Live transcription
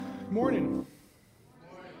Morning.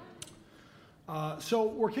 So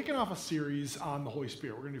we're kicking off a series on the Holy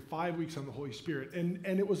Spirit. We're going to do 5 weeks on the Holy Spirit. And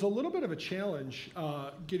it was a little bit of a challenge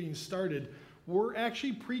getting started. We're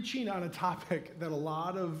actually preaching on a topic that a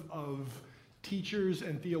lot of teachers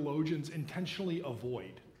and theologians intentionally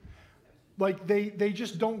avoid. Like, they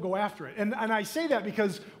just don't go after it. And I say that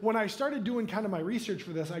because when I started doing kind of my research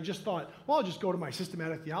for this, I just thought, well, I'll just go to my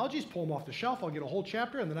systematic theologies, pull them off the shelf, I'll get a whole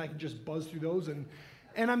chapter, and then I can just buzz through those.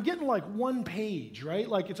 And I'm getting like one page, right?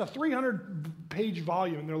 Like, it's a 300-page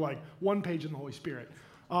volume, and they're like one page in the Holy Spirit.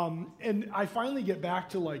 And I finally get back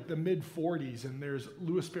to like the mid-40s, and there's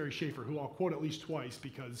Louis Sperry Schaefer, who I'll quote at least twice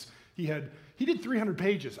because he did 300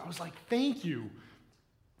 pages. I was like, thank you,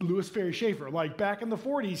 Louis Sperry Schaefer. Like, back in the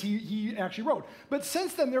 40s, he actually wrote. But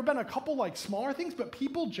since then, there have been a couple like smaller things, but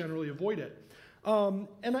people generally avoid it.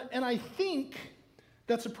 And I think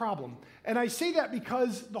that's a problem. And I say that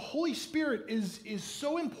because the Holy Spirit is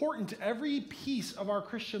so important to every piece of our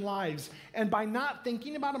Christian lives. And by not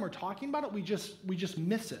thinking about him or talking about it, we just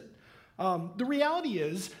miss it. The reality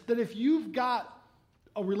is that if you've got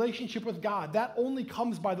a relationship with God, that only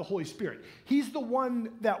comes by the Holy Spirit. He's the one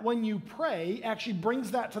that when you pray actually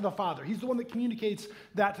brings that to the Father. He's the one that communicates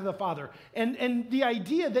that to the Father. And the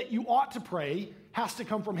idea that you ought to pray has to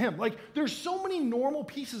come from him. Like, there's so many normal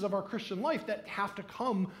pieces of our Christian life that have to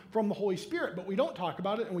come from the Holy Spirit, but we don't talk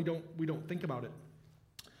about it and we don't think about it.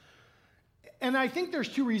 And I think there's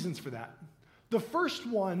two reasons for that. The first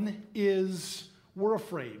one is we're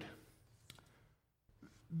afraid.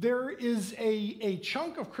 There is a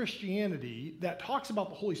chunk of Christianity that talks about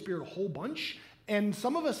the Holy Spirit a whole bunch, and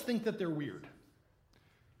some of us think that they're weird.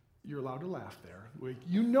 You're allowed to laugh there. Like,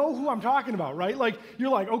 you know who I'm talking about, right? Like,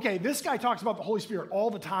 you're like, okay, this guy talks about the Holy Spirit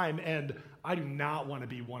all the time, and I do not want to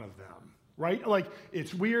be one of them, right? Like,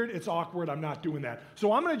 it's weird, it's awkward, I'm not doing that.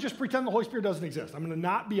 So I'm going to just pretend the Holy Spirit doesn't exist. I'm going to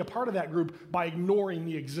not be a part of that group by ignoring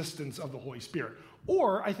the existence of the Holy Spirit.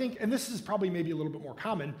 Or I think, and this is probably maybe a little bit more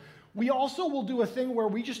common, we also will do a thing where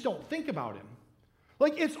we just don't think about him.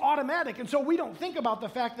 Like, it's automatic, and so we don't think about the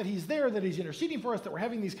fact that he's there, that he's interceding for us, that we're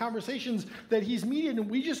having these conversations, that he's mediating, and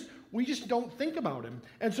we just don't think about him.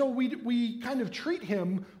 And so we kind of treat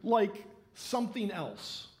him like something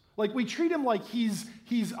else. Like, we treat him like he's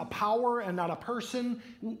a power and not a person.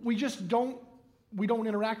 We don't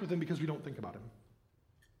interact with him because we don't think about him.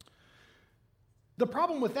 The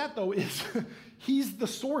problem with that, though, is he's the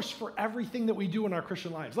source for everything that we do in our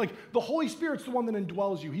Christian lives. Like, the Holy Spirit's the one that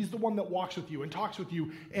indwells you. He's the one that walks with you and talks with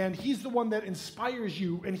you, and he's the one that inspires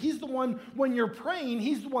you, and he's the one, when you're praying,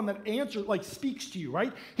 he's the one that speaks to you,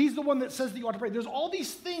 right? He's the one that says that you ought to pray. There's all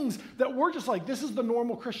these things that we're just like, this is the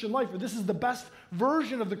normal Christian life, or this is the best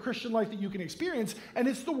version of the Christian life that you can experience, and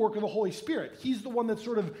it's the work of the Holy Spirit. He's the one that's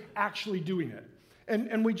sort of actually doing it,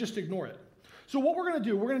 and we just ignore it. So what we're going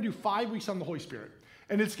to do 5 weeks on the Holy Spirit.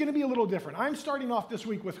 And it's going to be a little different. I'm starting off this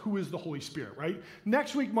week with who is the Holy Spirit, right?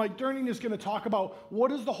 Next week, Mike Durning is going to talk about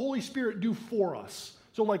what does the Holy Spirit do for us?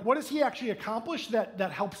 So, like, what does he actually accomplish that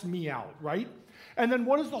helps me out, right? And then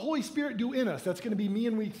what does the Holy Spirit do in us? That's going to be me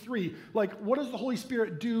in week 3. Like, what does the Holy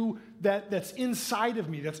Spirit do that's inside of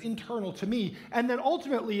me, that's internal to me? And then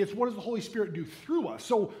ultimately, it's what does the Holy Spirit do through us?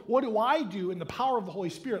 So what do I do in the power of the Holy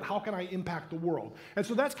Spirit? How can I impact the world? And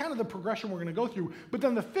so that's kind of the progression we're going to go through. But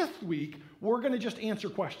then the 5th week, we're going to just answer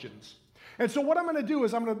questions. And so what I'm going to do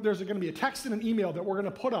is there's going to be a text and an email that we're going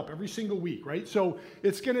to put up every single week, right? So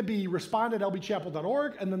it's going to be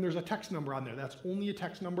respond@lbchapel.org, and then there's a text number on there. That's only a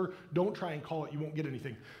text number. Don't try and call it. You won't get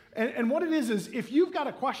anything. And what it is if you've got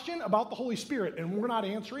a question about the Holy Spirit and we're not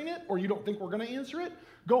answering it, or you don't think we're going to answer it,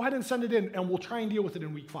 go ahead and send it in, and we'll try and deal with it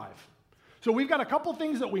in week 5. So we've got a couple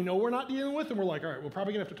things that we know we're not dealing with, and we're like, all right, we're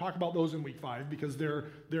probably going to have to talk about those in week 5 because there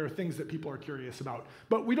are things that people are curious about.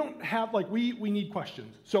 But we don't have, we need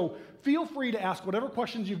questions. So feel free to ask whatever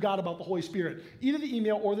questions you've got about the Holy Spirit, either the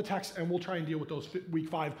email or the text, and we'll try and deal with those week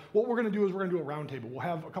 5. What we're going to do is we're going to do a roundtable. We'll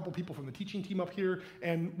have a couple people from the teaching team up here,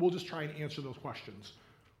 and we'll just try and answer those questions.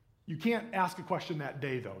 You can't ask a question that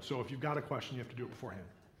day, though. So if you've got a question, you have to do it beforehand.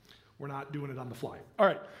 We're not doing it on the fly. All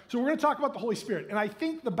right, so we're going to talk about the Holy Spirit. And I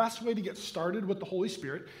think the best way to get started with the Holy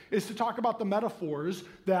Spirit is to talk about the metaphors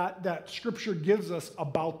that Scripture gives us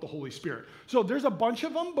about the Holy Spirit. So there's a bunch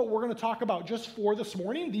of them, but we're going to talk about just 4 this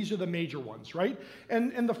morning. These are the major ones, right?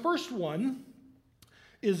 And the first one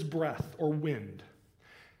is breath or wind.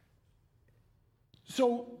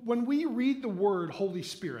 So when we read the word Holy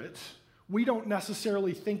Spirit, we don't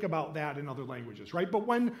necessarily think about that in other languages, right? But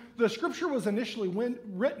when the Scripture was initially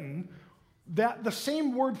written, that the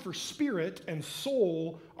same word for spirit and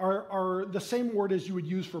soul are the same word as you would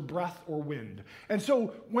use for breath or wind. And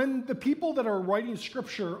so when the people that are writing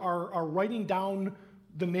Scripture are writing down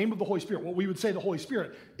the name of the Holy Spirit, what we would say the Holy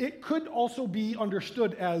Spirit, it could also be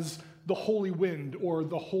understood as the holy wind or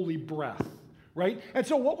the holy breath, right? And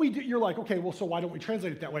so what we do, you're like, okay, well, so why don't we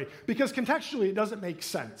translate it that way? Because contextually, it doesn't make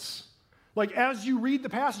sense. Like, as you read the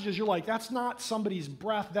passages, you're like, that's not somebody's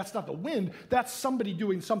breath, that's not the wind, that's somebody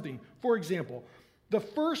doing something. For example, the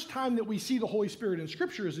first time that we see the Holy Spirit in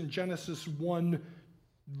Scripture is in Genesis 1,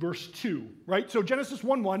 verse 2, right? So Genesis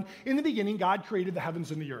 1:1, in the beginning, God created the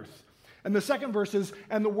heavens and the earth. And the second verse is,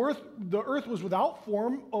 and the earth was without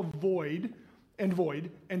form of void,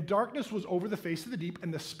 and darkness was over the face of the deep,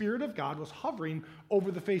 and the Spirit of God was hovering over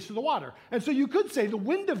the face of the water. And so you could say the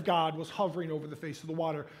wind of God was hovering over the face of the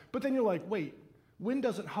water, but then you're like, wait, wind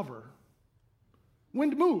doesn't hover.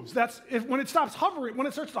 Wind moves. When it stops hovering, when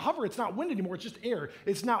it starts to hover, it's not wind anymore, it's just air.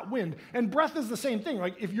 It's not wind. And breath is the same thing.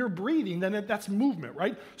 Like, if you're breathing, then that's movement,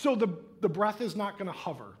 right? So the breath is not going to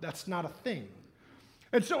hover. That's not a thing.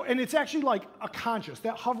 And it's actually like a conscious.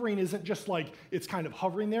 That hovering isn't just like it's kind of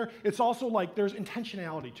hovering there. It's also like there's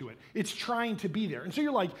intentionality to it. It's trying to be there. And so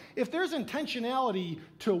you're like, if there's intentionality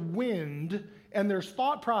to wind and there's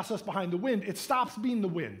thought process behind the wind, it stops being the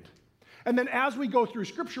wind. And then as we go through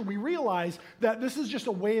Scripture, we realize that this is just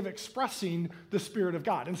a way of expressing the Spirit of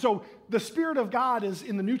God. And so the Spirit of God is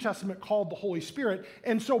in the New Testament called the Holy Spirit.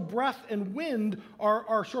 And so breath and wind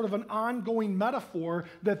are sort of an ongoing metaphor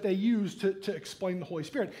that they use to explain the Holy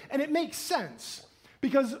Spirit. And it makes sense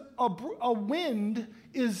because a wind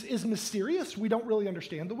is mysterious. We don't really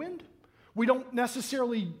understand the wind. We don't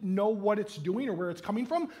necessarily know what it's doing or where it's coming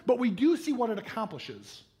from, but we do see what it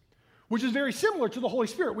accomplishes, which is very similar to the Holy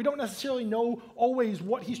Spirit. We don't necessarily know always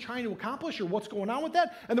what he's trying to accomplish or what's going on with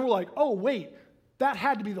that. And then we're like, oh, wait, that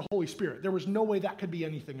had to be the Holy Spirit. There was no way that could be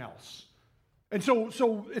anything else. And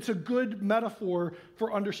so it's a good metaphor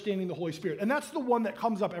for understanding the Holy Spirit. And that's the one that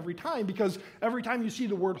comes up every time, because every time you see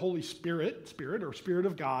the word Holy Spirit or Spirit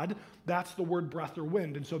of God, that's the word breath or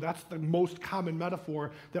wind. And so that's the most common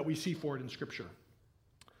metaphor that we see for it in Scripture.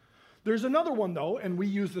 There's another one, though, and we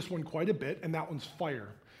use this one quite a bit, and that one's fire.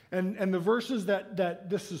 And the verses that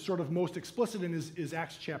this is sort of most explicit in is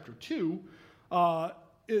Acts chapter 2.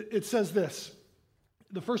 It says this,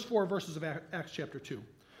 the first 4 verses of Acts chapter 2.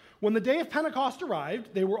 When the day of Pentecost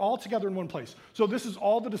arrived, they were all together in one place. So this is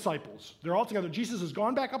all the disciples. They're all together. Jesus has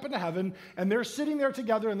gone back up into heaven, and they're sitting there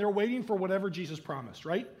together, and they're waiting for whatever Jesus promised,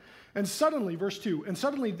 right? And suddenly, verse 2, and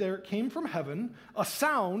suddenly there came from heaven a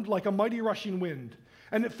sound like a mighty rushing wind,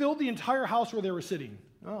 and it filled the entire house where they were sitting.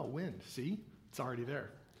 Oh, wind, see? It's already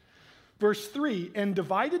there. Verse 3, and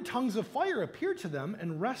divided tongues of fire appeared to them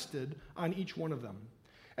and rested on each one of them.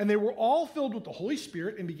 And they were all filled with the Holy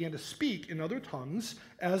Spirit and began to speak in other tongues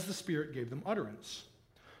as the Spirit gave them utterance.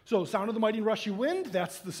 So, sound of the mighty rushing wind,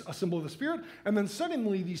 that's a symbol of the Spirit. And then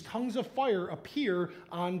suddenly these tongues of fire appear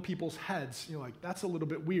on people's heads. You're like, that's a little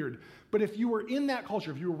bit weird. But if you were in that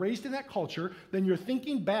culture, if you were raised in that culture, then you're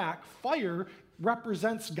thinking back, fire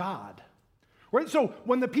represents God. Right? So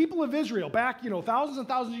when the people of Israel, back thousands and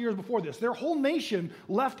thousands of years before this, their whole nation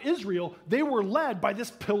left Israel, they were led by this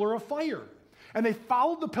pillar of fire. And they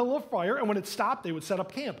followed the pillar of fire, and when it stopped, they would set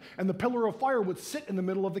up camp. And the pillar of fire would sit in the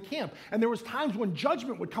middle of the camp. And there was times when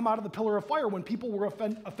judgment would come out of the pillar of fire when people were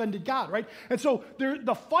offended God, right? And so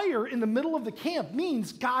the fire in the middle of the camp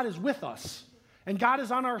means God is with us. And God is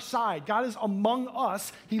on our side. God is among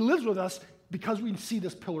us. He lives with us because we see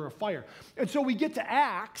this pillar of fire. And so we get to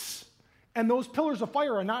Acts, and those pillars of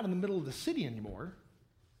fire are not in the middle of the city anymore.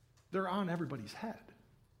 They're on everybody's head.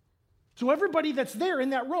 So everybody that's there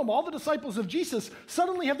in that room, all the disciples of Jesus,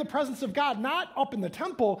 suddenly have the presence of God, not up in the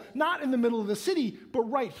temple, not in the middle of the city, but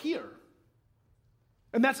right here.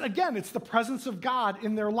 And that's, again, it's the presence of God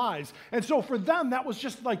in their lives. And so for them, that was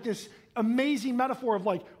just like this amazing metaphor of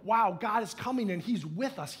like, wow, God is coming and he's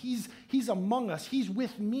with us. He's among us. He's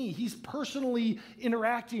with me. He's personally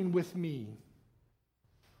interacting with me.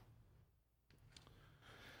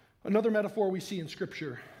 Another metaphor we see in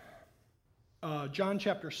Scripture, John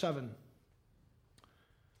chapter 7.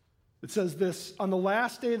 It says this, on the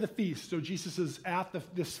last day of the feast, so Jesus is at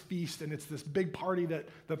this feast, and it's this big party that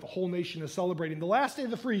the whole nation is celebrating. The last day of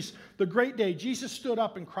the feast, the great day, Jesus stood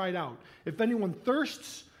up and cried out, if anyone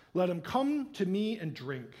thirsts, let him come to me and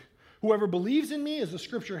drink. Whoever believes in me, as the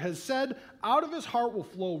Scripture has said, out of his heart will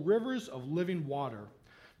flow rivers of living water.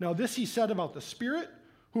 Now this he said about the Spirit,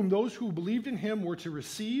 whom those who believed in him were to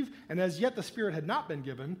receive, and as yet the Spirit had not been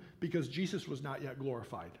given, because Jesus was not yet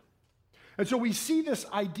glorified. And so we see this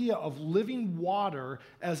idea of living water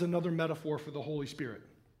as another metaphor for the Holy Spirit.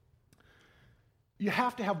 You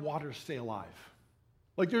have to have water to stay alive.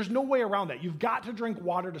 Like, there's no way around that. You've got to drink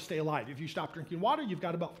water to stay alive. If you stop drinking water, you've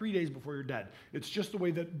got about 3 days before you're dead. It's just the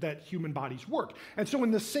way that human bodies work. And so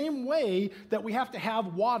in the same way that we have to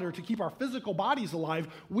have water to keep our physical bodies alive,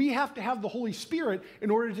 we have to have the Holy Spirit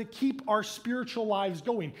in order to keep our spiritual lives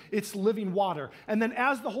going. It's living water. And then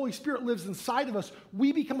as the Holy Spirit lives inside of us,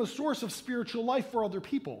 we become a source of spiritual life for other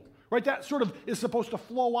people. Right? That sort of is supposed to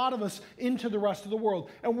flow out of us into the rest of the world.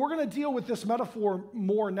 And we're going to deal with this metaphor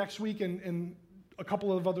more next week and a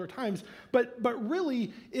couple of other times, but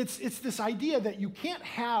really it's this idea that you can't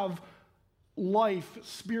have life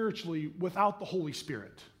spiritually without the Holy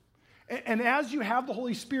Spirit. And as you have the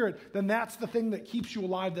Holy Spirit, then that's the thing that keeps you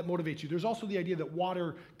alive, that motivates you. There's also the idea that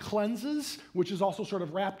water cleanses, which is also sort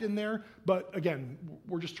of wrapped in there. But again,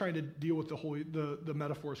 we're just trying to deal with the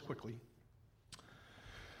metaphors quickly.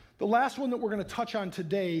 The last one that we're going to touch on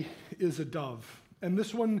today is a dove. And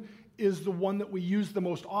this one is the one that we use the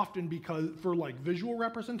most often for like visual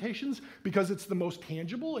representations, because it's the most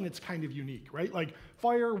tangible and it's kind of unique, right? Like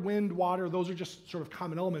fire, wind, water, those are just sort of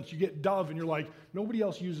common elements. You get dove and you're like, nobody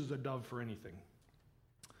else uses a dove for anything.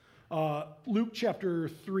 Luke chapter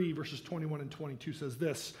 3, verses 21 and 22 says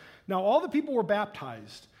this: "Now all the people were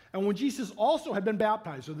baptized, and when Jesus also had been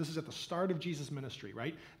baptized," so this is at the start of Jesus' ministry,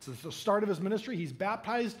 right? It's at the start of his ministry. He's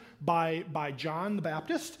baptized by John the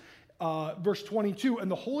Baptist. Verse 22, "And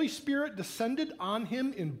the Holy Spirit descended on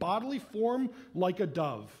him in bodily form like a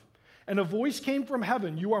dove. And a voice came from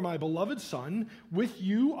heaven, 'You are my beloved Son. With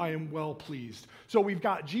you I am well pleased.'" So we've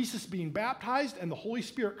got Jesus being baptized, and the Holy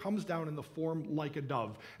Spirit comes down in the form like a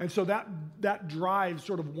dove. And so that drives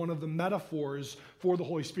sort of one of the metaphors for the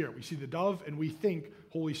Holy Spirit. We see the dove, and we think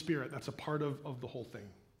Holy Spirit. That's a part of the whole thing.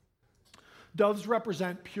 Doves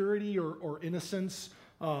represent purity or innocence,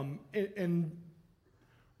 and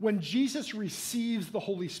when Jesus receives the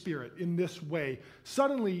Holy Spirit in this way,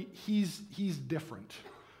 suddenly he's different.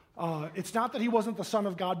 It's not that he wasn't the Son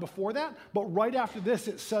of God before that, but right after this,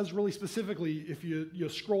 it says really specifically, if you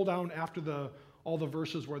scroll down after all the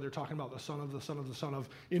verses where they're talking about the Son of the Son of the Son of,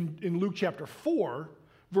 in Luke chapter 4,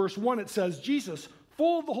 verse 1, it says, "Jesus,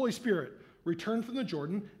 full of the Holy Spirit, returned from the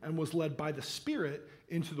Jordan and was led by the Spirit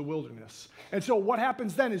into the wilderness." And so what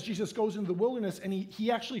happens then is Jesus goes into the wilderness and he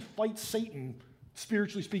actually fights Satan.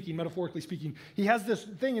 Spiritually speaking, metaphorically speaking, he has this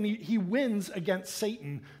thing and he wins against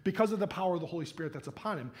Satan because of the power of the Holy Spirit that's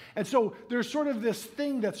upon him. And so there's sort of this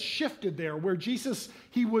thing that's shifted there where Jesus,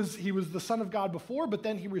 he was the Son of God before, but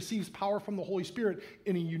then he receives power from the Holy Spirit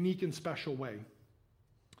in a unique and special way.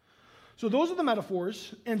 So those are the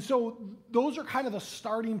metaphors, and so those are kind of the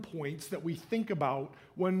starting points that we think about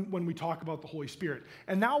when we talk about the Holy Spirit.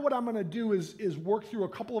 And now what I'm going to do is work through a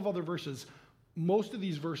couple of other verses. Most of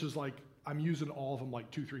these verses, like, I'm using all of them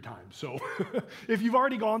like 2-3 times. So if you've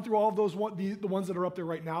already gone through all of those, the ones that are up there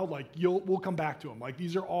right now, like we'll come back to them. Like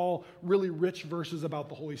these are all really rich verses about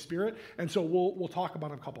the Holy Spirit, and so we'll talk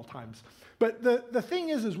about them a couple of times. But the thing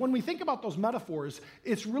is when we think about those metaphors,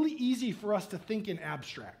 it's really easy for us to think in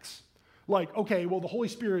abstracts. Like, okay, well, the Holy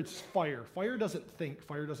Spirit's fire. Fire doesn't think.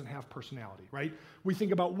 Fire doesn't have personality, right? We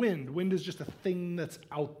think about wind. Wind is just a thing that's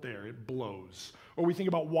out there. It blows. Or we think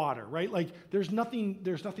about water, right? Like, there's nothing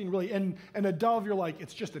really. And a dove, you're like,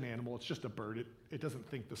 it's just an animal. It's just a bird. It doesn't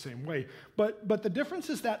think the same way. But the difference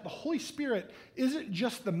is that the Holy Spirit isn't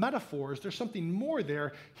just the metaphors. There's something more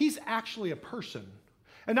there. He's actually a person.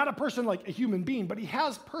 And not a person like a human being, but he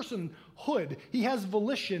has personhood. He has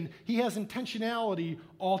volition. He has intentionality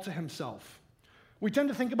all to himself. We tend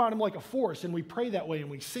to think about him like a force, and we pray that way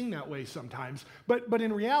and we sing that way sometimes. But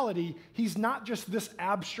in reality, he's not just this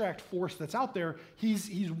abstract force that's out there.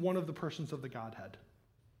 He's one of the persons of the Godhead.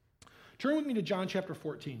 Turn with me to John chapter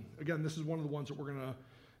 14. Again, this is one of the ones that we're going to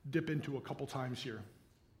dip into a couple times here.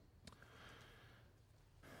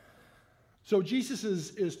 So Jesus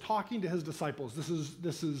is talking to his disciples. This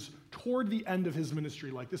is toward the end of his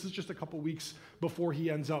ministry. Like, this is just a couple weeks before he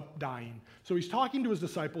ends up dying. So he's talking to his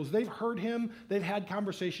disciples. They've heard him. They've had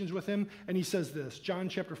conversations with him. And he says this, John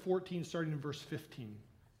chapter 14, starting in verse 15.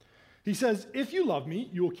 He says, "If you love me,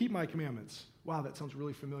 you will keep my commandments." Wow, that sounds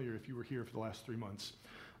really familiar if you were here for the last 3 months.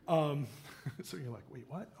 So you're like, wait,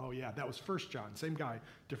 what? Oh, yeah, that was 1 John. Same guy,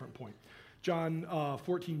 different point. John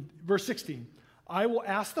 14, verse 16. "I will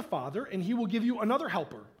ask the Father, and he will give you another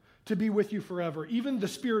helper to be with you forever, even the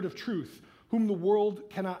Spirit of truth, whom the world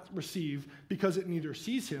cannot receive, because it neither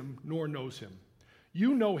sees him nor knows him.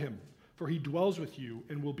 You know him, for he dwells with you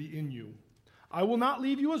and will be in you. I will not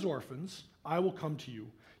leave you as orphans. I will come to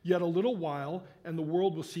you. Yet a little while, and the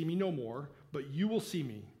world will see me no more, but you will see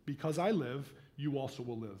me. Because I live, you also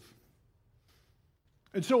will live."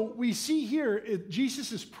 And so we see here,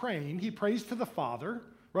 Jesus is praying. He prays to the Father,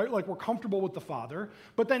 right? Like we're comfortable with the Father.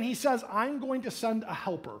 But then he says, I'm going to send a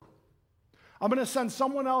helper. I'm going to send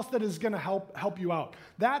someone else that is going to help you out.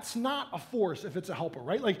 That's not a force if it's a helper,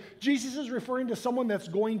 right? Like Jesus is referring to someone that's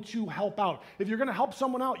going to help out. If you're going to help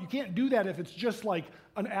someone out, you can't do that if it's just like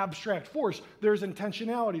an abstract force. There's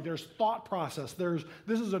intentionality, there's thought process,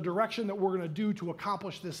 this is a direction that we're going to do to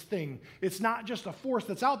accomplish this thing. It's not just a force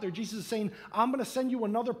that's out there. Jesus is saying, I'm going to send you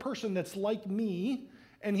another person that's like me,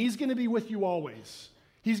 and he's going to be with you always.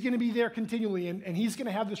 He's going to be there continually, and he's going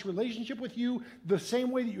to have this relationship with you the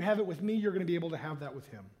same way that you have it with me. You're going to be able to have that with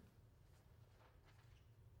him.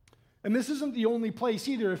 And this isn't the only place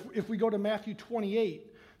either. If we go to Matthew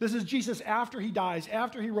 28, this is Jesus after he dies,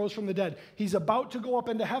 after he rose from the dead. He's about to go up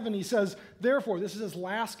into heaven. He says, therefore, this is his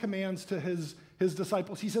last commands to his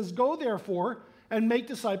disciples. He says, go therefore and make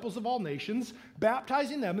disciples of all nations,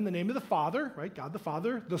 baptizing them in the name of the Father, right? God the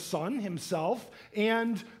Father, the Son himself,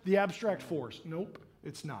 and the abstract force. Nope.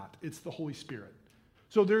 It's not. It's the Holy Spirit.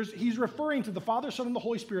 So he's referring to the Father, Son, and the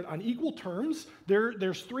Holy Spirit on equal terms.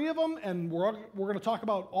 There's three of them, and we're going to talk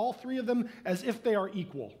about all three of them as if they are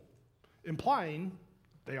equal, implying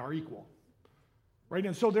they are equal. Right?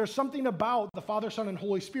 And so there's something about the Father, Son, and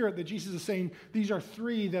Holy Spirit that Jesus is saying these are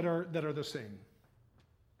three that are the same.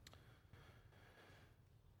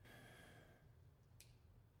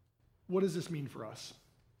 What does this mean for us?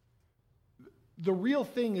 The real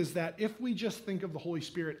thing is that if we just think of the Holy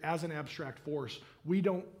Spirit as an abstract force, we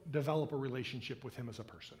don't develop a relationship with him as a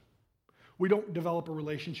person. We don't develop a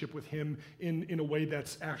relationship with him in a way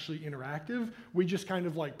that's actually interactive. We just kind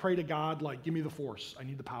of like pray to God, like, give me the force, I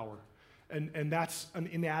need the power. And that's an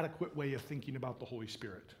inadequate way of thinking about the Holy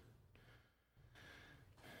Spirit.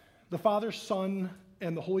 The Father, Son,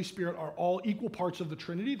 and the Holy Spirit are all equal parts of the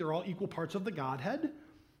Trinity. They're all equal parts of the Godhead.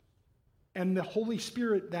 And the Holy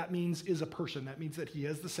Spirit, that means, is a person. That means that he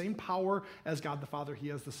has the same power as God the Father. He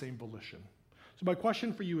has the same volition. So my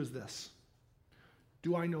question for you is this.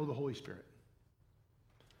 Do I know the Holy Spirit?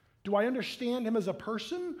 Do I understand him as a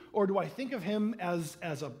person, or do I think of him as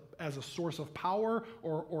a source of power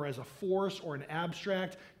or as a force or an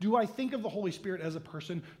abstract? Do I think of the Holy Spirit as a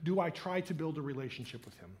person? Do I try to build a relationship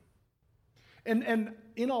with him? And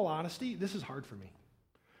in all honesty, this is hard for me.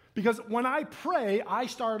 Because when I pray, I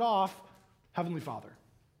start off, Heavenly Father.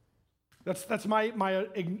 That's my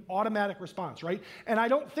automatic response, right? And I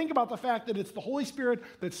don't think about the fact that it's the Holy Spirit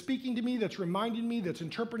that's speaking to me, that's reminding me, that's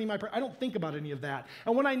interpreting my prayer. I don't think about any of that.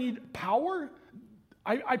 And when I need power,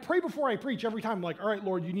 I pray before I preach every time. I'm like, all right,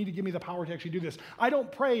 Lord, you need to give me the power to actually do this. I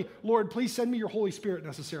don't pray, Lord, please send me your Holy Spirit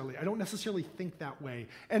necessarily. I don't necessarily think that way.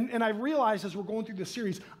 And I've realized as we're going through this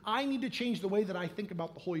series, I need to change the way that I think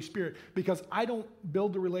about the Holy Spirit because I don't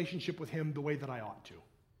build the relationship with him the way that I ought to.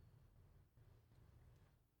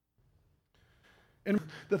 And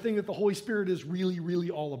the thing that the Holy Spirit is really,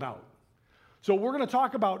 really all about. So we're going to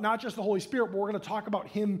talk about not just the Holy Spirit, but we're going to talk about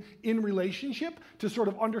him in relationship to sort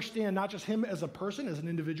of understand not just him as a person, as an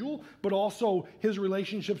individual, but also his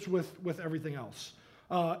relationships with everything else.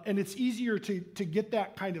 And it's easier to get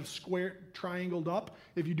that kind of square triangled up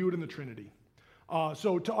if you do it in the Trinity.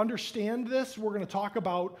 So to understand this, we're going to talk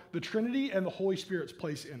about the Trinity and the Holy Spirit's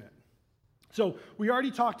place in it. So we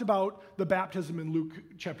already talked about the baptism in Luke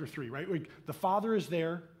chapter 3, right? Like the Father is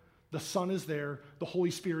there, the Son is there, the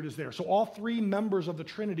Holy Spirit is there. So all three members of the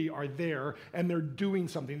Trinity are there, and they're doing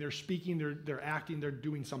something. They're speaking, they're acting, they're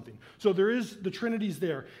doing something. So the Trinity's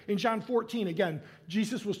there. In John 14, again,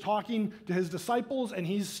 Jesus was talking to his disciples, and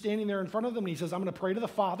he's standing there in front of them, and he says, I'm going to pray to the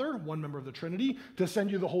Father, one member of the Trinity, to send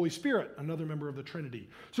you the Holy Spirit, another member of the Trinity.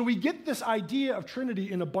 So we get this idea of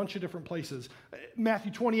Trinity in a bunch of different places.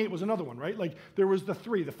 Matthew 28 was another one, right? Like there was the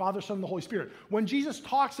three, the Father, Son, and the Holy Spirit. When Jesus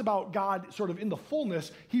talks about God sort of in the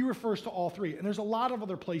fullness, he refers to all three. And there's a lot of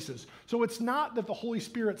other places. So it's not that the Holy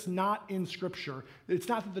Spirit's not in Scripture. It's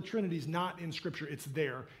not that the Trinity's not in Scripture. It's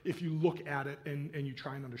there if you look at it and you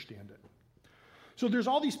try and understand it. So there's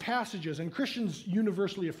all these passages, and Christians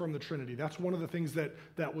universally affirm the Trinity. That's one of the things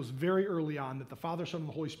that was very early on, that the Father, Son, and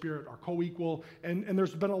the Holy Spirit are co-equal. And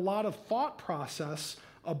there's been a lot of thought process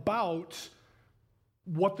about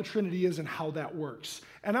what the Trinity is and how that works.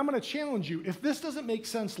 And I'm going to challenge you. If this doesn't make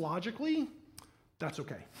sense logically, that's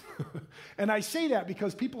okay. And I say that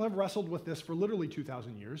because people have wrestled with this for literally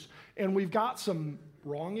 2,000 years, and we've got some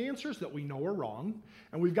wrong answers that we know are wrong,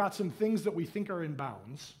 and we've got some things that we think are in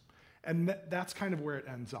bounds, and that's kind of where it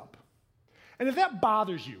ends up. And if that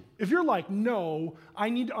bothers you, if you're like, no,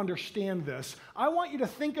 I need to understand this, I want you to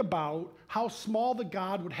think about how small the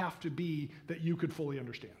God would have to be that you could fully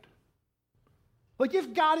understand. Like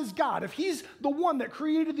if God is God, if he's the one that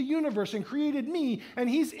created the universe and created me, and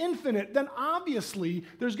he's infinite, then obviously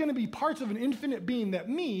there's going to be parts of an infinite being that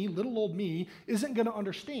me, little old me, isn't going to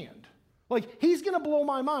understand. Like he's going to blow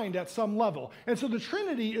my mind at some level. And so the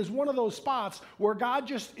Trinity is one of those spots where God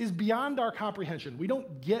just is beyond our comprehension. We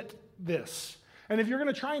don't get this. And if you're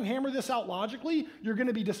going to try and hammer this out logically, you're going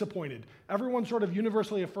to be disappointed. Everyone sort of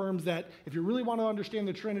universally affirms that if you really want to understand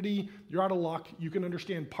the Trinity, you're out of luck. You can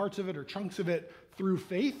understand parts of it or chunks of it through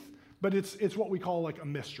faith, but it's what we call like a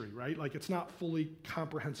mystery, right? Like it's not fully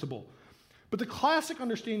comprehensible. But the classic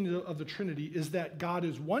understanding of the Trinity is that God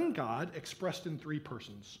is one God expressed in three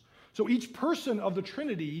persons. So each person of the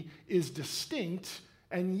Trinity is distinct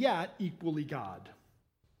and yet equally God.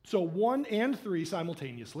 So one and three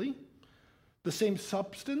simultaneously. The same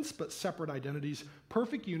substance, but separate identities,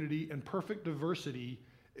 perfect unity and perfect diversity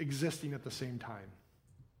existing at the same time.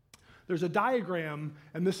 There's a diagram,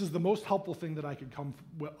 and this is the most helpful thing that I could come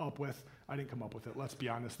up with. I didn't come up with it, let's be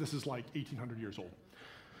honest. This is like 1,800 years old.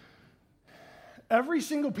 Every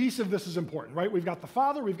single piece of this is important, right? We've got the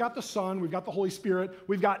Father, we've got the Son, we've got the Holy Spirit,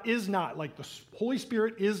 we've got is not, like the Holy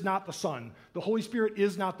Spirit is not the Son. The Holy Spirit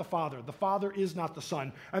is not the Father is not the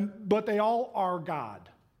Son, but they all are God.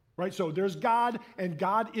 Right? So there's God, and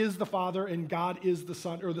God is the Father, and God is the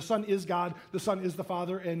Son, or the Son is God, the Son is the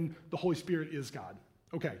Father, and the Holy Spirit is God.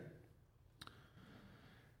 Okay.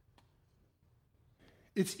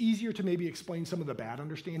 It's easier to maybe explain some of the bad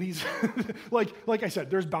understandings. like I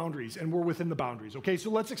said, there's boundaries, and we're within the boundaries. Okay,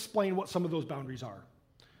 so let's explain what some of those boundaries are.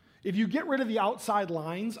 If you get rid of the outside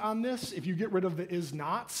lines on this, if you get rid of the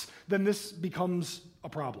is-nots, then this becomes a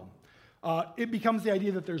problem. It becomes the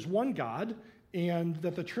idea that there's one God, and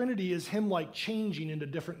that the Trinity is him like changing into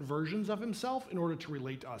different versions of himself in order to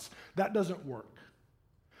relate to us. That doesn't work.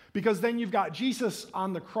 Because then you've got Jesus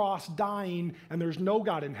on the cross dying, and there's no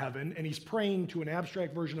God in heaven, and he's praying to an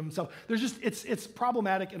abstract version of himself. It's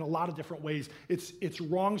problematic in a lot of different ways. It's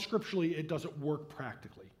wrong scripturally, it doesn't work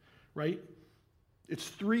practically, right? It's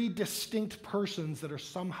three distinct persons that are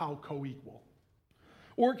somehow co-equal.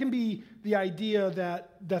 Or it can be the idea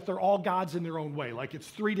that they're all gods in their own way. Like it's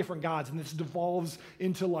three different gods, and this devolves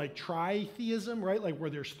into like tritheism, right? Like where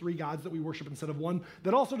there's three gods that we worship instead of one.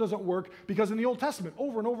 That also doesn't work because in the Old Testament,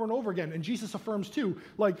 over and over and over again, and Jesus affirms too,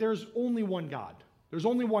 like there's only one God. There's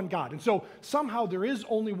only one God. And so somehow there is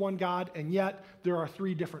only one God, and yet there are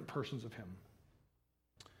three different persons of him.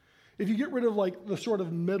 If you get rid of like the sort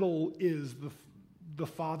of middle is, the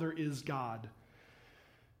Father is God,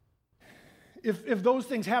 If those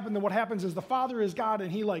things happen, then what happens is the Father is God,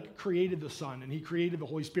 and he like created the Son, and he created the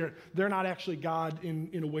Holy Spirit. They're not actually God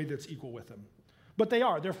in a way that's equal with him. But they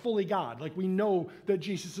are. They're fully God. Like we know that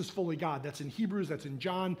Jesus is fully God. That's in Hebrews, that's in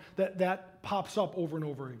John, that pops up over and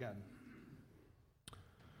over again.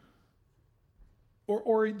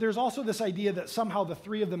 Or there's also this idea that somehow the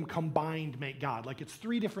three of them combined make God. Like it's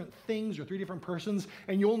three different things or three different persons,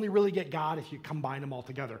 and you only really get God if you combine them all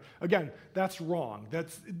together. Again, that's wrong.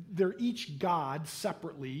 They're each God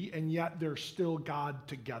separately, and yet they're still God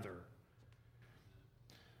together.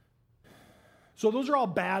 So those are all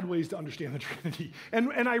bad ways to understand the Trinity.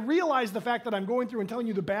 And I realize the fact that I'm going through and telling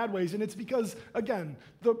you the bad ways, and it's because, again,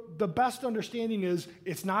 the best understanding is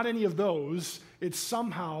it's not any of those. It's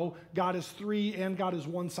somehow God is three and God is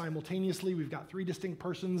one simultaneously. We've got three distinct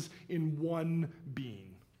persons in one being.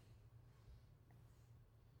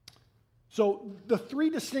 So the three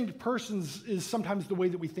distinct persons is sometimes the way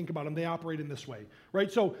that we think about them. They operate in this way, right?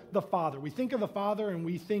 So the Father. We think of the Father and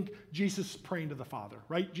we think Jesus praying to the Father,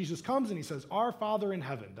 right? Jesus comes and he says, "Our Father in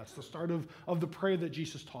heaven." That's the start of the prayer that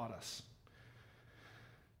Jesus taught us.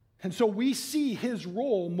 And so we see his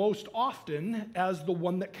role most often as the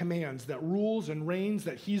one that commands, that rules and reigns,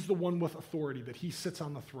 that he's the one with authority, that he sits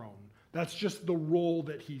on the throne. That's just the role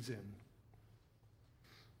that he's in.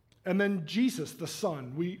 And then Jesus, the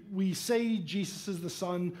Son. We say Jesus is the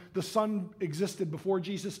Son. The Son existed before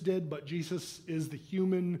Jesus did, but Jesus is the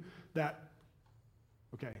human that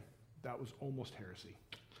was almost heresy.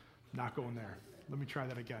 Not going there. Let me try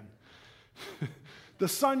that again. The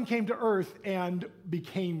Son came to earth and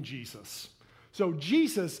became Jesus. So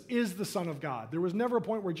Jesus is the Son of God. There was never a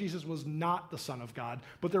point where Jesus was not the Son of God,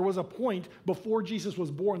 but there was a point before Jesus was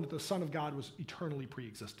born that the Son of God was eternally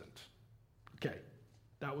pre-existent. Okay.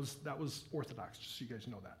 That was orthodox, just so you guys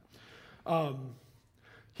know that.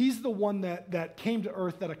 He's the one that came to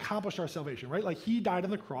earth that accomplished our salvation, right? Like he died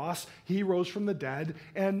on the cross, he rose from the dead,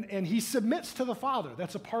 and he submits to the Father.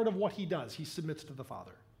 That's a part of what he does. He submits to the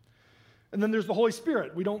Father. And then there's the Holy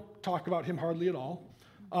Spirit. We don't talk about him hardly at all.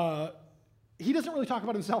 he doesn't really talk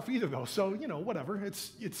about himself either, though. So, whatever.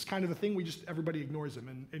 It's kind of a thing. Everybody ignores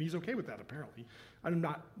him, and he's okay with that, apparently.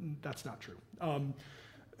 That's not true.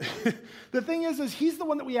 The thing is he's the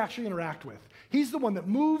one that we actually interact with. He's the one that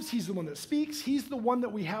moves. He's the one that speaks. He's the one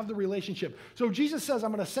that we have the relationship. So Jesus says,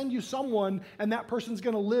 I'm going to send you someone, and that person's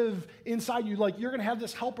going to live inside you. Like, you're going to have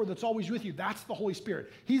this helper that's always with you. That's the Holy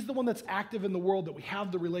Spirit. He's the one that's active in the world, that we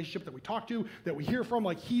have the relationship, that we talk to, that we hear from.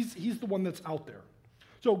 Like, he's the one that's out there.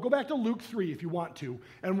 So go back to Luke 3 if you want to,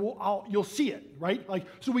 and you'll see it, right?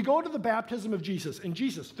 So we go to the baptism of Jesus, and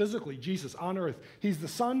Jesus, physically, Jesus on earth, he's the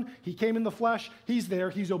Son, he came in the flesh, he's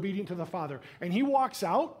there, he's obedient to the Father. And he walks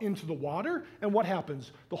out into the water, and what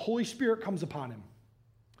happens? The Holy Spirit comes upon him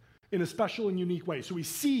in a special and unique way. So we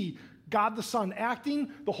see God the Son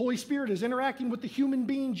acting, the Holy Spirit is interacting with the human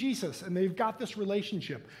being Jesus, and they've got this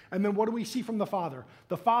relationship. And then what do we see from the Father?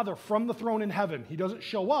 The Father from the throne in heaven. He doesn't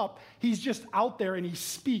show up, he's just out there and he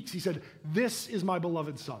speaks. He said, "This is my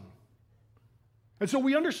beloved Son." And so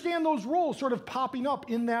we understand those roles sort of popping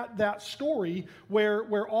up in that story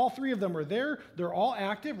where all three of them are there. They're all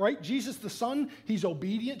active, right? Jesus the Son, he's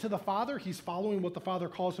obedient to the Father. He's following what the Father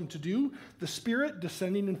calls him to do. The Spirit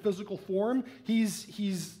descending in physical form.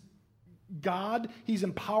 He's God, he's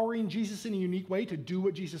empowering Jesus in a unique way to do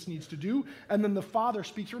what Jesus needs to do. And then the Father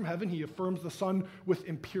speaks from heaven. He affirms the Son with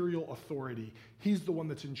imperial authority. He's the one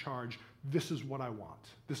that's in charge. This is what I want.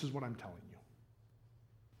 This is what I'm telling you.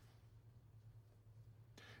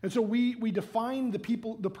 And so we define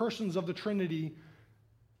the persons of the Trinity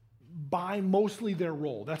by mostly their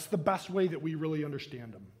role. That's the best way that we really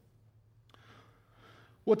understand them.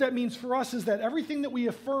 What that means for us is that everything that we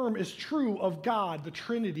affirm is true of God, the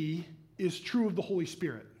Trinity, is true of the Holy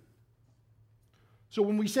Spirit. So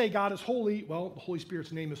when we say God is holy, well, the Holy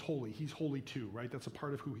Spirit's name is holy. He's holy too, right? That's a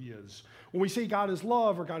part of who he is. When we say God is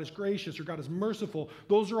love, or God is gracious, or God is merciful,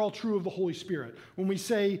 those are all true of the Holy Spirit. When we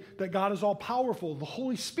say that God is all powerful, the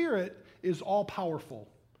Holy Spirit is all powerful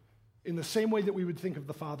in the same way that we would think of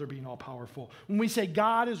the Father being all powerful. When we say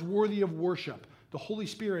God is worthy of worship, the Holy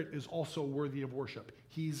Spirit is also worthy of worship.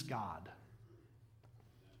 He's God.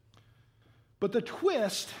 But the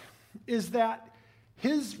twist is that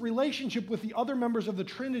his relationship with the other members of the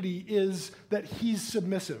Trinity is that he's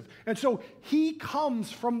submissive. And so he comes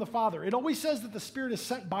from the Father. It always says that the Spirit is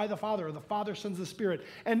sent by the Father, or the Father sends the Spirit.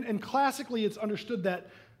 And classically, it's understood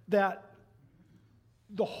that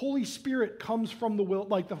the Holy Spirit comes from the will,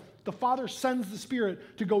 like the Father sends the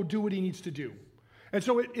Spirit to go do what he needs to do. And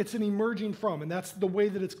so it's an emerging from, and that's the way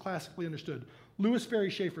that it's classically understood. Louis Ferry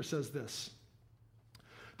Schaeffer says this: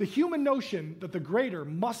 "The human notion that the greater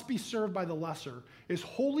must be served by the lesser is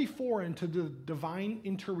wholly foreign to the divine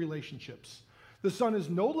interrelationships. The Son is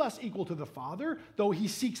no less equal to the Father, though he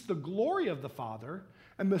seeks the glory of the Father,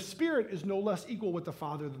 and the Spirit is no less equal with the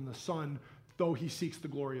Father than the Son, though he seeks the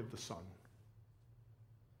glory of the Son."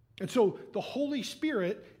 And so the Holy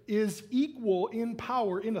Spirit is equal in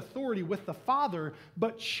power, in authority with the Father,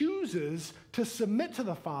 but chooses to submit to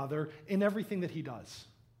the Father in everything that he does.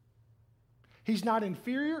 He's not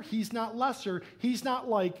inferior. He's not lesser. He's not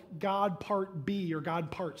like God part B or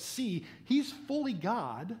God part C. He's fully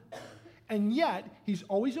God, and yet he's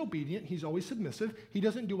always obedient. He's always submissive. He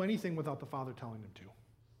doesn't do anything without the Father telling him to.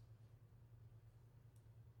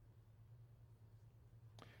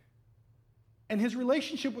 And his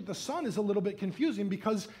relationship with the Son is a little bit confusing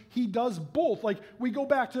because he does both. Like, we go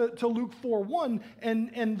back to Luke 4:1, and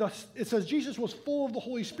it says Jesus was full of the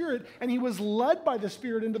Holy Spirit, and he was led by the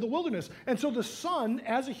Spirit into the wilderness. And so the Son,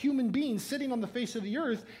 as a human being sitting on the face of the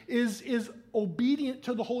earth, is obedient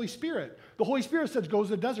to the Holy Spirit. The Holy Spirit says, go to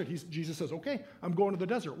the desert. Jesus says, okay, I'm going to the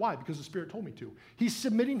desert. Why? Because the Spirit told me to. He's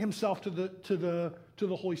submitting himself to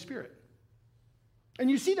the Holy Spirit. And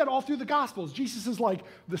you see that all through the Gospels. Jesus is like,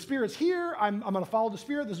 the Spirit's here. I'm going to follow the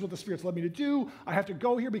Spirit. This is what the Spirit's led me to do. I have to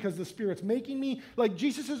go here because the Spirit's making me. Like,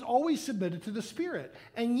 Jesus is always submitted to the Spirit.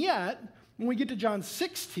 And yet, when we get to John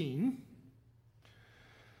 16,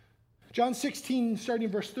 starting in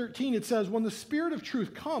verse 13, it says, "When the Spirit of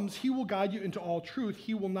truth comes, he will guide you into all truth.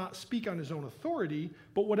 He will not speak on his own authority,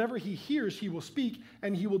 but whatever he hears, he will speak,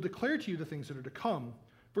 and he will declare to you the things that are to come."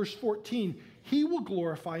 Verse 14, "He will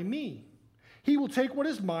glorify me. He will take what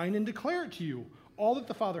is mine and declare it to you. All that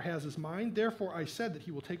the Father has is mine. Therefore, I said that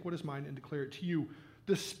he will take what is mine and declare it to you.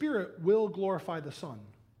 The Spirit will glorify the Son."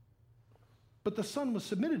 But the Son was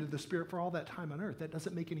submitted to the Spirit for all that time on earth. That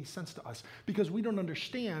doesn't make any sense to us because we don't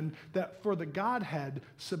understand that for the Godhead,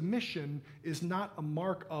 submission is not a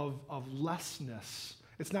mark of lessness.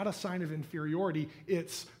 It's not a sign of inferiority.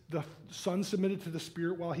 It's The Son submitted to the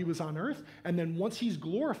Spirit while he was on earth, and then once he's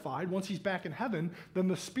glorified, once he's back in heaven, then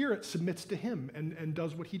the Spirit submits to him and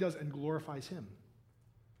does what he does and glorifies him.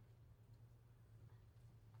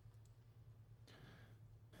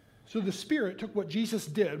 So the Spirit took what Jesus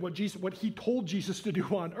did, what he told Jesus to do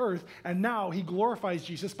on earth, and now he glorifies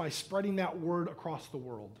Jesus by spreading that word across the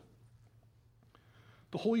world.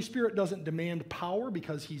 The Holy Spirit doesn't demand power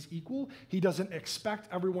because he's equal. He doesn't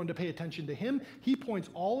expect everyone to pay attention to him. He points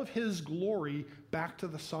all of his glory back to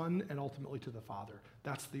the Son and ultimately to the Father.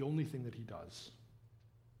 That's the only thing that he does.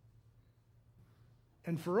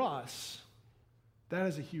 And for us, that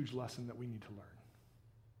is a huge lesson that we need to learn.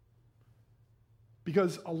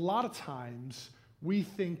 Because a lot of times we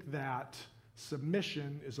think that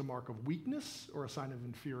submission is a mark of weakness or a sign of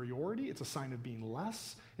inferiority. It's a sign of being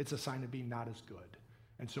less. It's a sign of being not as good.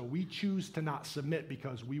 And so we choose to not submit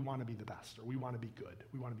because we want to be the best, or we want to be good,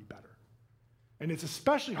 we want to be better. And it's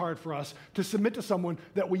especially hard for us to submit to someone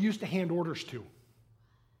that we used to hand orders to.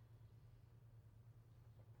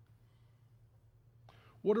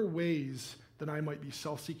 What are ways that I might be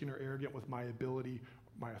self-seeking or arrogant with my ability,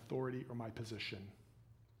 my authority, or my position?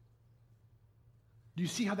 Do you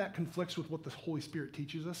see how that conflicts with what the Holy Spirit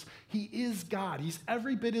teaches us? He is God. He's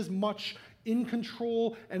every bit as much in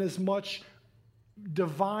control and as much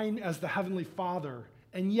divine as the Heavenly Father,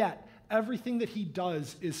 and yet everything that he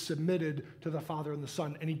does is submitted to the Father and the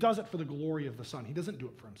Son, and he does it for the glory of the Son. He doesn't do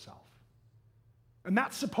it for himself. And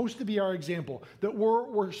that's supposed to be our example, that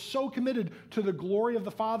we're so committed to the glory of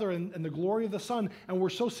the Father and the glory of the Son, and we're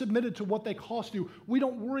so submitted to what they call us to. We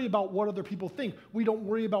don't worry about what other people think. We don't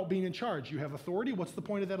worry about being in charge. You have authority. What's the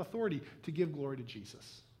point of that authority? To give glory to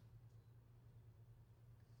Jesus.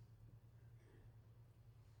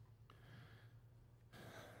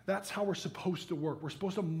 That's how we're supposed to work. We're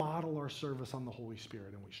supposed to model our service on the Holy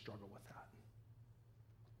Spirit, and we struggle with that.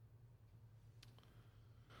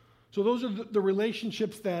 So those are the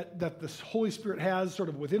relationships that the Holy Spirit has sort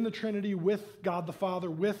of within the Trinity, with God the Father,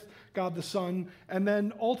 with God the Son, and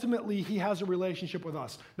then ultimately he has a relationship with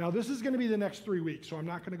us. Now this is going to be the next 3 weeks, so I'm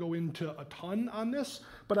not going to go into a ton on this,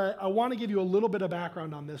 but I want to give you a little bit of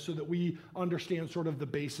background on this so that we understand sort of the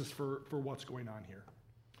basis for what's going on here.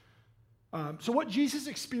 So what Jesus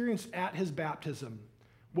experienced at his baptism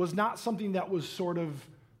was not something that was sort of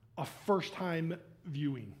a first-time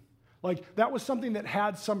viewing. Like, that was something that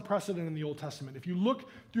had some precedent in the Old Testament. If you look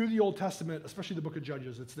through the Old Testament, especially the book of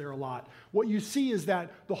Judges, it's there a lot, what you see is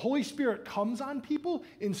that the Holy Spirit comes on people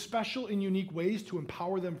in special and unique ways to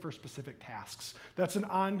empower them for specific tasks. That's an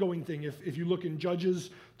ongoing thing. If you look in Judges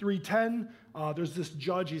 3:10, there's this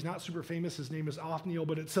judge. He's not super famous. His name is Othniel,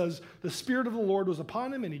 but it says, the Spirit of the Lord was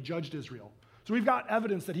upon him, and he judged Israel. So we've got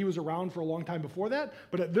evidence that he was around for a long time before that,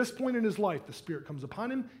 but at this point in his life, the Spirit comes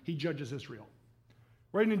upon him. He judges Israel.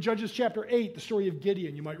 Right, and in Judges chapter 8, the story of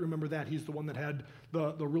Gideon, you might remember that. He's the one that had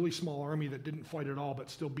the really small army that didn't fight at all, but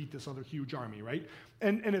still beat this other huge army, right?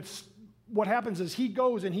 And it's what happens is he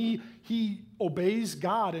goes and he obeys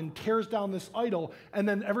God and tears down this idol, and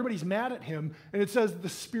then everybody's mad at him, and it says the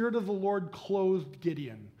Spirit of the Lord clothed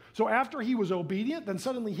Gideon. So after he was obedient, then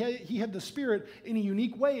suddenly he had the Spirit in a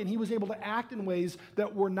unique way, and he was able to act in ways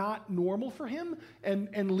that were not normal for him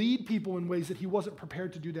and lead people in ways that he wasn't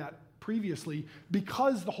prepared to do that previously,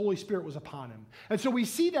 because the Holy Spirit was upon him. And so we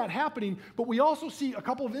see that happening, but we also see a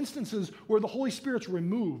couple of instances where the Holy Spirit's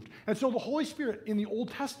removed. And so the Holy Spirit in the Old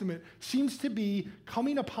Testament seems to be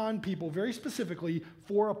coming upon people very specifically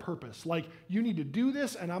for a purpose. Like, you need to do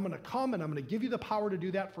this, and I'm going to come, and I'm going to give you the power to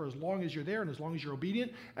do that for as long as you're there and as long as you're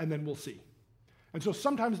obedient, and then we'll see. And so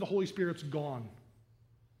sometimes the Holy Spirit's gone.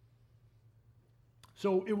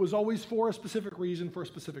 So it was always for a specific reason, for a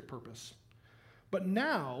specific purpose. But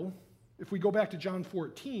now, if we go back to John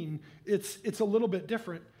 14, it's a little bit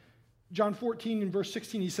different. John 14 in verse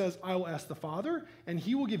 16, he says, I will ask the Father, and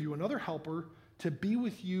he will give you another helper to be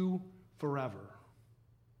with you forever,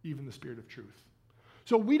 even the Spirit of truth.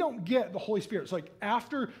 So we don't get the Holy Spirit. It's like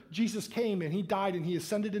after Jesus came and he died and he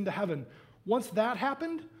ascended into heaven, once that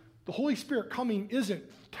happened, the Holy Spirit coming isn't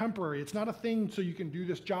temporary. It's not a thing so you can do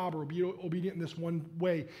this job or be obedient in this one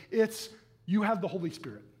way. It's you have the Holy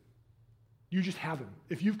Spirit. You just have him.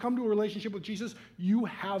 If you've come to a relationship with Jesus, you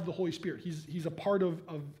have the Holy Spirit. He's a part of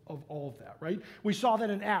all of that, right? We saw that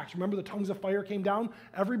in Acts. Remember the tongues of fire came down?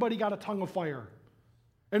 Everybody got a tongue of fire.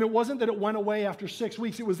 And it wasn't that it went away after 6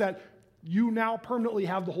 weeks. It was that you now permanently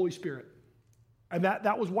have the Holy Spirit. And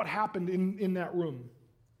that was what happened in that room.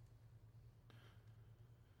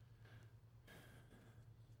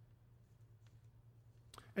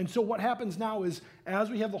 And so what happens now is, as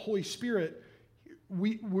we have the Holy Spirit,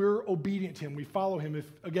 we're obedient to him. We follow him. If,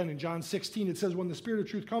 again, in John 16, it says, when the Spirit of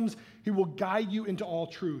truth comes, he will guide you into all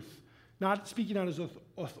truth, not speaking on his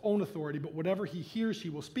own authority, but whatever he hears, he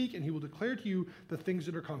will speak, and he will declare to you the things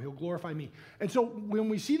that are come. He'll glorify me. And so when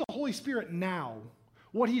we see the Holy Spirit now,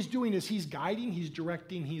 what he's doing is he's guiding, he's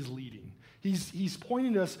directing, he's leading. He's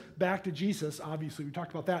pointing us back to Jesus, obviously, we talked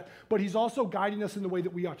about that, but he's also guiding us in the way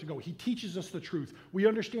that we ought to go. He teaches us the truth. We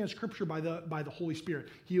understand Scripture by the Holy Spirit.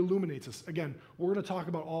 He illuminates us. Again, we're going to talk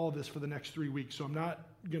about all of this for the next 3 weeks, so I'm not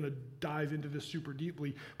going to dive into this super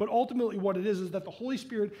deeply, but ultimately what it is that the Holy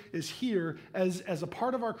Spirit is here as a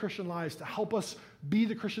part of our Christian lives to help us be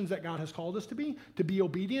the Christians that God has called us to be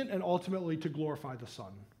obedient, and ultimately to glorify the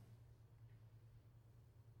Son.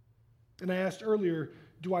 And I asked earlier,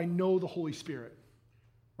 do I know the Holy Spirit?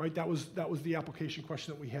 Right? That was the application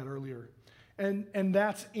question that we had earlier. And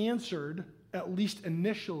that's answered, at least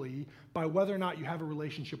initially, by whether or not you have a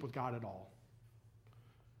relationship with God at all.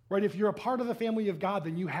 Right? If you're a part of the family of God,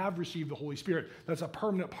 then you have received the Holy Spirit. That's a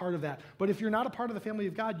permanent part of that. But if you're not a part of the family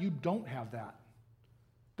of God, you don't have that.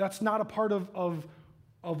 That's not a part of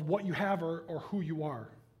what you have or who you are.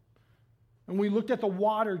 And we looked at the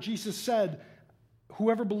water. Jesus said,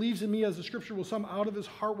 whoever believes in me, as the Scripture will say, out of his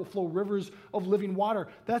heart will flow rivers of living water.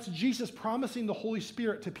 That's Jesus promising the Holy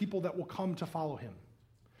Spirit to people that will come to follow him.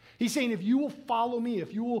 He's saying, if you will follow me,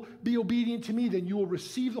 if you will be obedient to me, then you will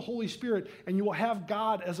receive the Holy Spirit and you will have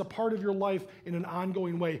God as a part of your life in an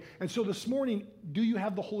ongoing way. And so this morning, do you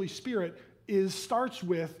have the Holy Spirit starts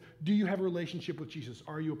with, do you have a relationship with Jesus?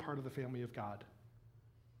 Are you a part of the family of God?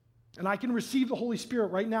 And I can receive the Holy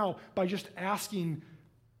Spirit right now by just asking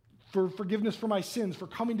for forgiveness for my sins, for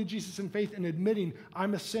coming to Jesus in faith and admitting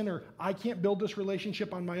I'm a sinner. I can't build this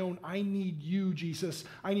relationship on my own. I need you, Jesus.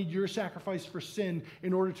 I need your sacrifice for sin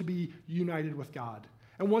in order to be united with God.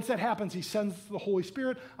 And once that happens, he sends the Holy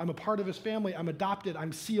Spirit. I'm a part of his family. I'm adopted.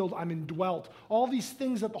 I'm sealed. I'm indwelt. All these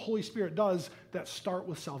things that the Holy Spirit does that start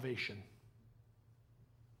with salvation.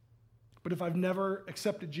 But if I've never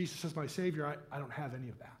accepted Jesus as my Savior, I don't have any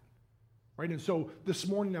of that. Right? And so this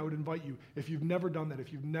morning I would invite you, if you've never done that,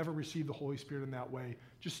 if you've never received the Holy Spirit in that way,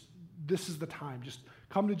 this is the time. Just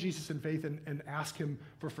come to Jesus in faith and ask him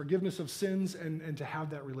for forgiveness of sins and to have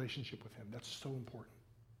that relationship with him. That's so important.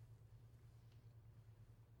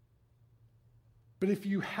 But if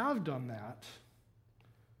you have done that,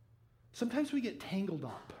 sometimes we get tangled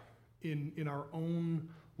up in our own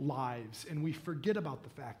lives and we forget about the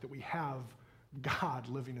fact that we have God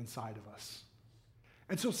living inside of us.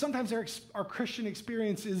 And so sometimes our Christian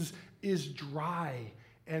experience is dry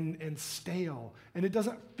and stale, and it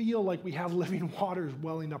doesn't feel like we have living waters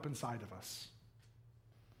welling up inside of us.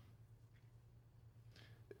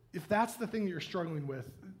 If that's the thing that you're struggling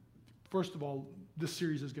with, first of all, this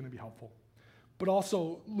series is going to be helpful. But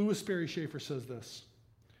also, Louis Sperry Schaefer says this: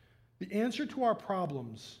 the answer to our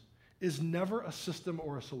problems is never a system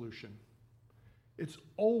or a solution. It's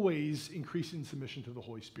always increasing submission to the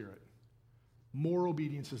Holy Spirit. More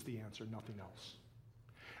obedience is the answer, nothing else.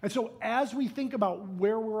 And so as we think about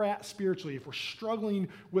where we're at spiritually, if we're struggling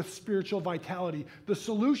with spiritual vitality, the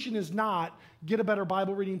solution is not get a better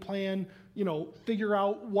Bible reading plan, figure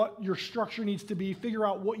out what your structure needs to be, figure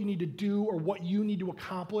out what you need to do or what you need to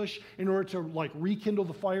accomplish in order to rekindle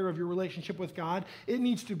the fire of your relationship with God. It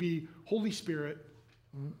needs to be, Holy Spirit,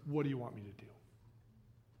 what do you want me to do?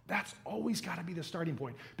 That's always got to be the starting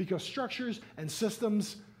point, because structures and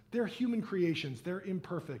systems, they're human creations. They're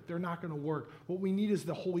imperfect. They're not going to work. What we need is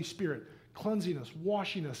the Holy Spirit cleansing us,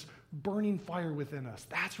 washing us, burning fire within us.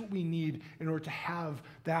 That's what we need in order to have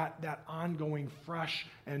that ongoing, fresh,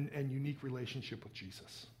 and unique relationship with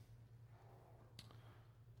Jesus.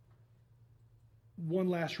 One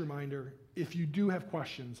last reminder, if you do have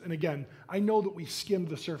questions, and again, I know that we skimmed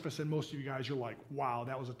the surface and most of you guys are like, wow,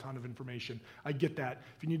 that was a ton of information. I get that.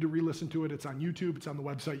 If you need to re-listen to it, it's on YouTube, it's on the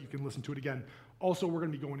website, you can listen to it again. Also, we're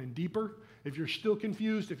going to be going in deeper. If you're still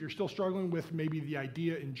confused, if you're still struggling with maybe the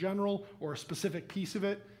idea in general or a specific piece of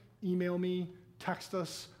it, email me, text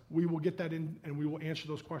us. We will get that in and we will answer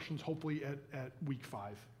those questions hopefully at week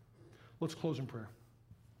 5. Let's close in prayer.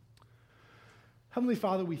 Heavenly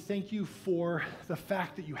Father, we thank you for the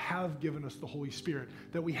fact that you have given us the Holy Spirit,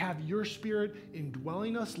 that we have your Spirit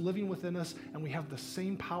indwelling us, living within us, and we have the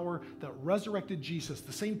same power that resurrected Jesus,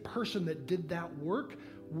 the same person that did that work,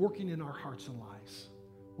 working in our hearts and lives.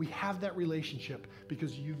 We have that relationship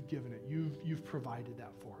because you've given it. You've provided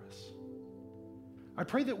that for us. I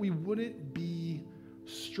pray that we wouldn't be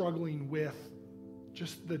struggling with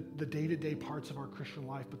just the day-to-day parts of our Christian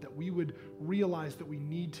life, but that we would realize that we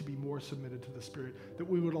need to be more submitted to the Spirit, that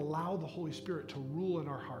we would allow the Holy Spirit to rule in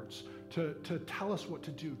our hearts, to tell us what to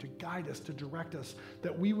do, to guide us, to direct us,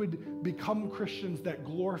 that we would become Christians that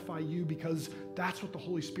glorify you, because that's what the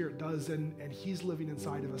Holy Spirit does, and he's living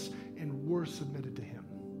inside of us, and we're submitted to him.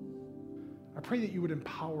 I pray that you would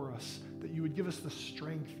empower us, that you would give us the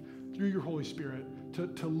strength through your Holy Spirit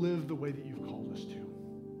to live the way that you've called us to.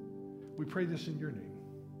 We pray this in your name.